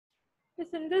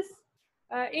Yes,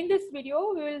 in this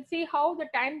video, we will see how the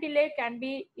time delay can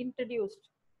be introduced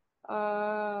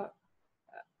uh,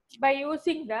 by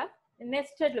using the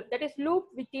nested loop, that is loop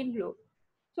within loop.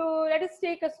 So let us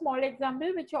take a small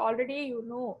example which already you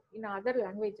know in other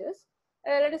languages.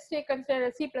 Let us consider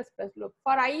a C++ loop.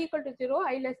 For I equal to 0,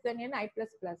 I less than n, I plus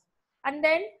plus. And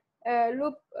then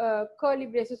loop curly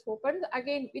braces opens.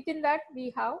 Again, within that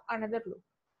we have another loop.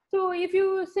 So if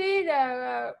you say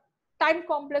the time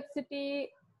complexity,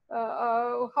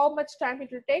 how much time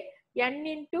it will take, n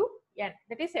into n,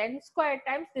 that is n squared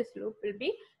times this loop will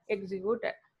be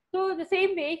executed. So the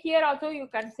same way here also you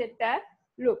can set the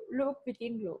loop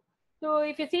within loop. So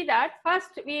if you see that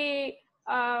first we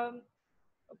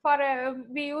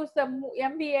we use the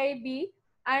MVIB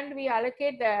and we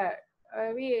allocate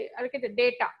the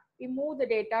data. We move the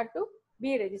data to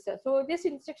B register. So this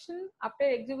instruction, after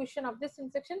execution of this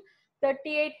instruction,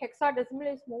 38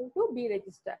 hexadecimal is moved to B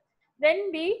register.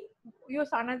 Then we use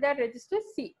another register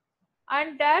C,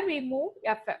 and there we move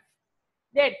FF.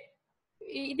 Then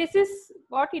this is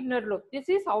what inner loop, this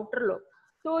is outer loop.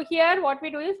 So here what we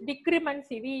do is decrement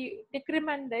C, we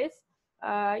decrement this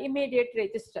immediate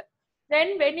register.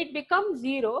 Then when it becomes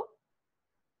 0,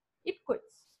 it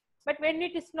quits. But when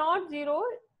it is not 0,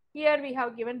 here we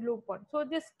have given loop 1. So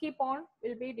this keep on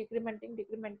will be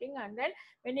decrementing, and then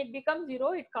when it becomes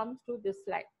 0, it comes to this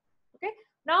line. Okay.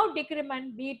 Now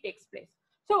decrement B takes place.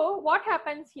 So what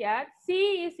happens here?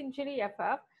 C is initially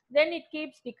FF, then it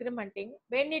keeps decrementing.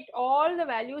 When it all the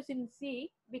values in C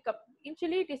become,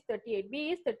 initially it is 38,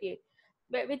 B is 38.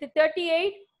 But with the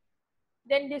 38,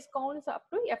 then this counts up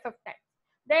to FF times.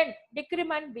 Then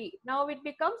decrement B, now it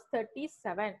becomes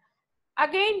 37.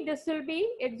 Again this will be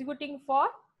executing for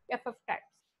FF times.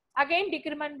 Again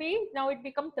decrement B, now it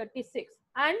becomes 36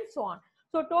 and so on.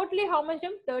 So totally how much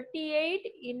time? 38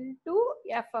 into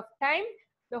FF time,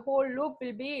 the whole loop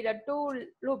will be, the two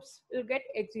loops will get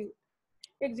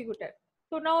executed.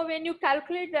 So now when you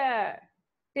calculate the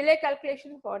delay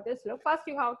calculation for this loop, first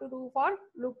you have to do for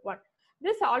loop 1.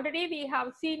 This already we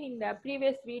have seen in the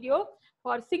previous video.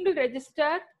 For single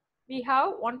register we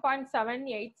have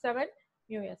 1.787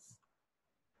 µs.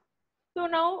 So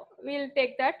now we'll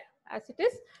take that as it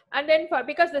is, and then for,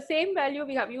 because the same value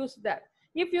we have used there.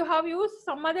 If you have used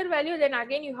some other value, then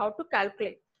again you have to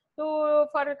calculate. So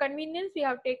for convenience we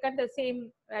have taken the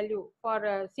same value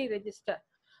for C register.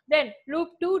 Then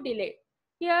loop 2 delay.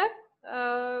 Here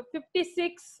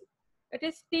 56, it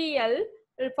is TL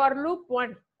for loop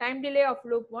 1, time delay of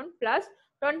loop 1 plus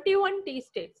 21 T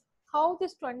states. How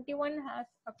this 21 has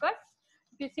occurred?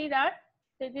 If you see that,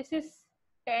 so this is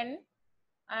 10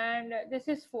 and this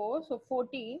is 4, so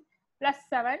 14 plus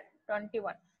 7,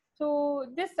 21. So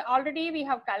this already we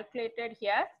have calculated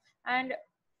here, and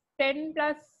 10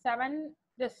 plus 7,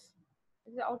 this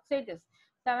is outside this,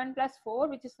 7 plus 4,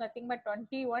 which is nothing but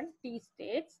 21 T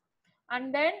states,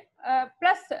 and then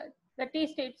plus the T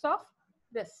states of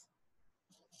this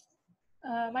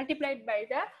multiplied by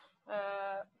the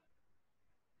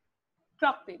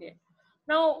clock period.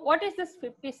 Now what is this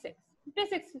 56?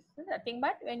 56 is nothing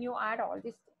but when you add all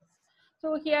these things.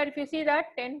 So here if you see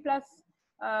that 10 plus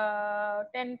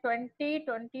 10, 20,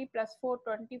 20 plus 4,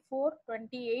 24,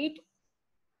 28,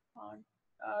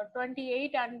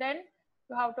 28, and then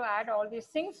you have to add all these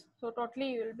things. So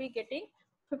totally you will be getting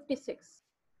 56.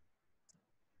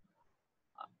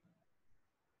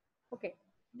 Okay.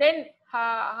 Then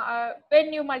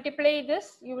when you multiply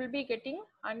this, you will be getting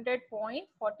 100.46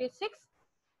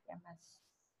 ms.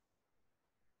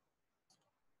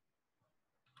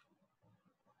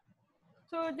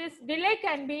 So this delay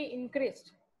can be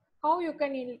increased. How you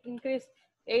can increase?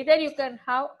 Either you can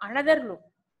have another loop.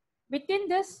 Within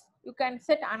this, you can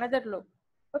set another loop.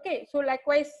 Okay, so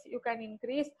likewise you can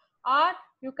increase, or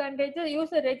you can use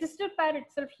the register pair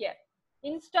itself here.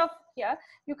 Instead of here,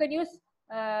 you can use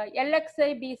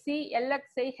LXI BC,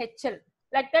 LXI HL.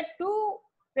 Like that, two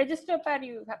register pair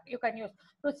you can use.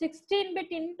 So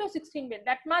 16-bit into 16-bit,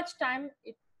 that much time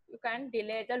you can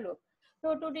delay the loop.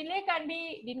 So to delay can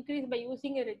be increased by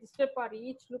using a register for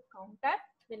each loop counter,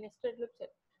 the nested loop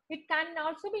set. It can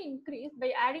also be increased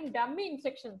by adding dummy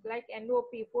instructions like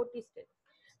NOP, 40 steps.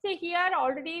 See here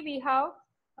already we have,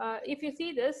 if you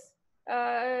see this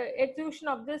execution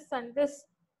of this and this,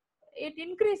 it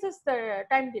increases the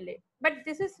time delay, but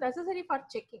this is necessary for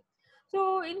checking.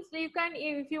 So you can,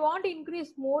 if you want to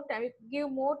increase more time, give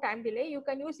more time delay, you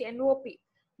can use NOP,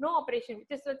 no operation,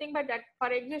 which is nothing but that for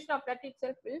execution of that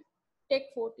itself will take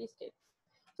 40 states.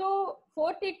 So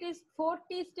 40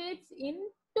 states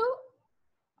into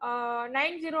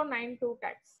 9092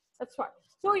 times. That's what.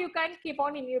 So you can keep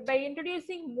on by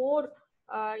introducing more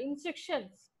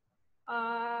instructions.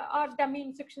 or dummy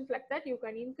instructions like that, you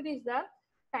can increase the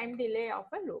time delay of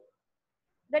a loop.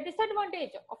 The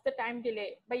disadvantage of the time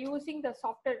delay by using the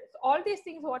software, all these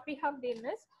things what we have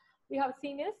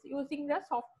seen is using the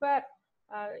software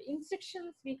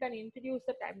instructions we can introduce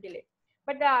the time delay.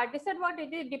 But the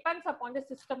disadvantage depends upon the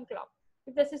system clock.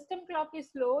 If the system clock is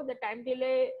low, the time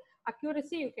delay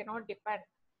accuracy you cannot depend.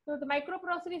 So the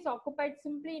microprocessor is occupied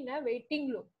simply in a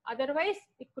waiting loop. Otherwise,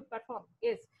 it could perform.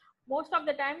 Yes, most of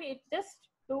the time it's just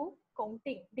do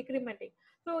counting, decrementing.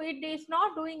 So it is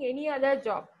not doing any other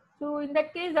job. So in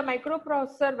that case, the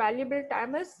microprocessor valuable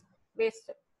time is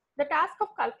wasted. The task of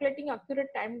calculating accurate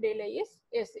time delay is,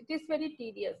 yes, it is very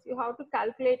tedious. You have to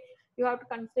calculate, you have to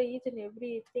consider each and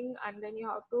everything, and then you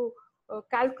have to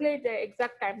calculate the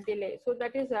exact time delay. So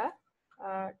that is a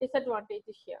disadvantage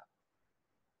here.